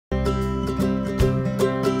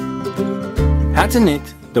How to knit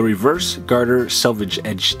the reverse garter selvage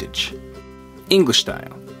edge stitch. English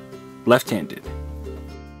style, left-handed.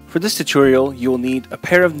 For this tutorial, you will need a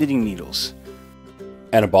pair of knitting needles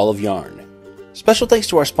and a ball of yarn. Special thanks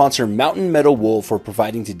to our sponsor Mountain Meadow Wool for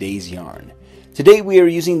providing today's yarn. Today we are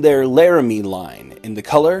using their Laramie line in the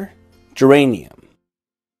color Geranium.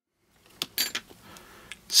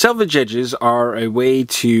 Selvage edges are a way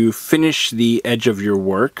to finish the edge of your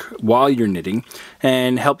work while you're knitting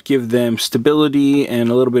and help give them stability and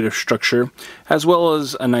a little bit of structure, as well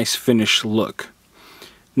as a nice finished look.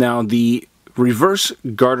 Now, the reverse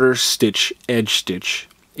garter stitch edge stitch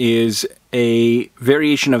is a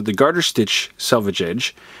variation of the garter stitch selvage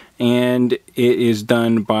edge, and it is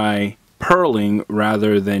done by purling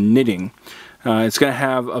rather than knitting. It's going to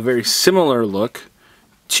have a very similar look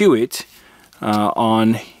to it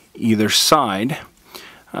on either side,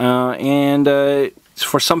 and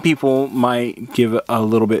for some people might give a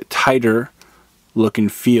little bit tighter look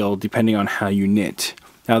and feel depending on how you knit.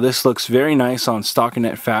 Now, this looks very nice on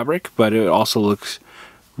stockinette fabric, but it also looks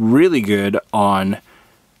really good on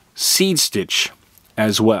seed stitch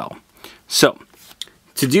as well. So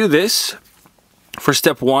to do this, for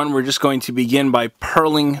step one, we're just going to begin by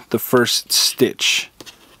purling the first stitch.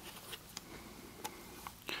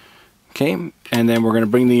 Okay, and then we're going to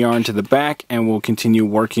bring the yarn to the back and we'll continue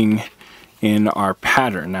working in our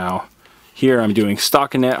pattern. Now, here I'm doing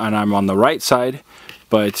stockinette and I'm on the right side,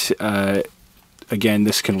 but again,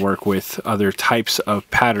 this can work with other types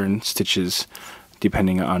of pattern stitches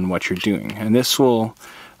depending on what you're doing. And this will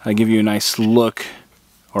give you a nice look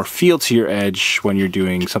or feel to your edge when you're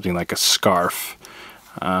doing something like a scarf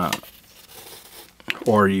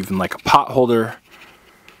or even like a pot holder.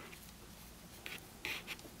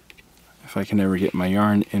 If I can ever get my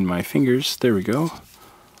yarn in my fingers, there we go.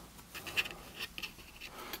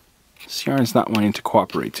 This yarn's not wanting to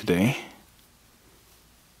cooperate today.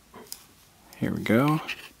 Here we go.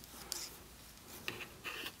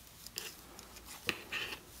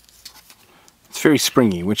 It's very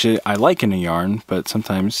springy, which I like in a yarn, but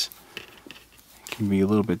sometimes it can be a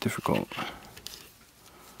little bit difficult.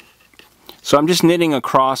 So I'm just knitting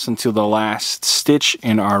across until the last stitch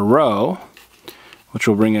in our row, which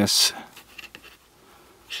will bring us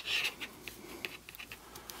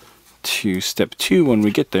to step 2 when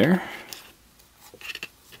we get there.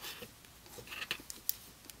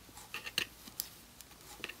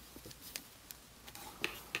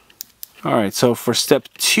 Alright, so for step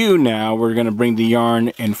 2 now, we're going to bring the yarn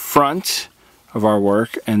in front of our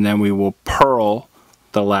work and then we will purl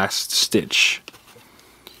the last stitch.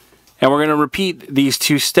 And we're going to repeat these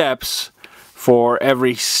 2 steps for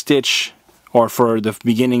every stitch, or for the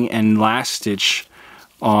beginning and last stitch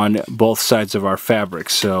on both sides of our fabric.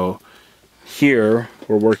 So here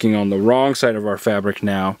we're working on the wrong side of our fabric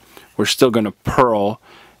now. We're still going to purl.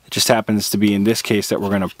 It just happens to be in this case that we're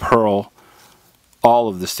going to purl all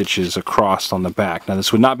of the stitches across on the back. Now,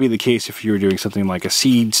 this would not be the case if you were doing something like a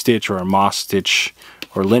seed stitch or a moss stitch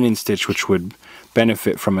or linen stitch, which would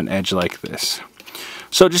benefit from an edge like this.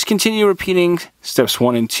 So just continue repeating steps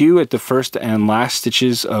 1 and 2 at the first and last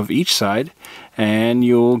stitches of each side, and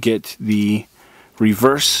you'll get the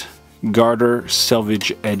reverse garter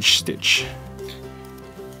selvage edge stitch.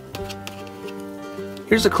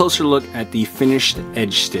 Here's a closer look at the finished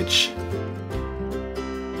edge stitch.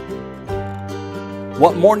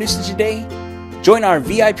 Want more new stitch a day? Join our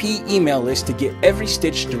VIP email list to get every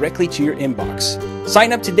stitch directly to your inbox.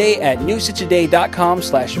 Sign up today at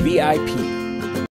newstitchaday.com/VIP.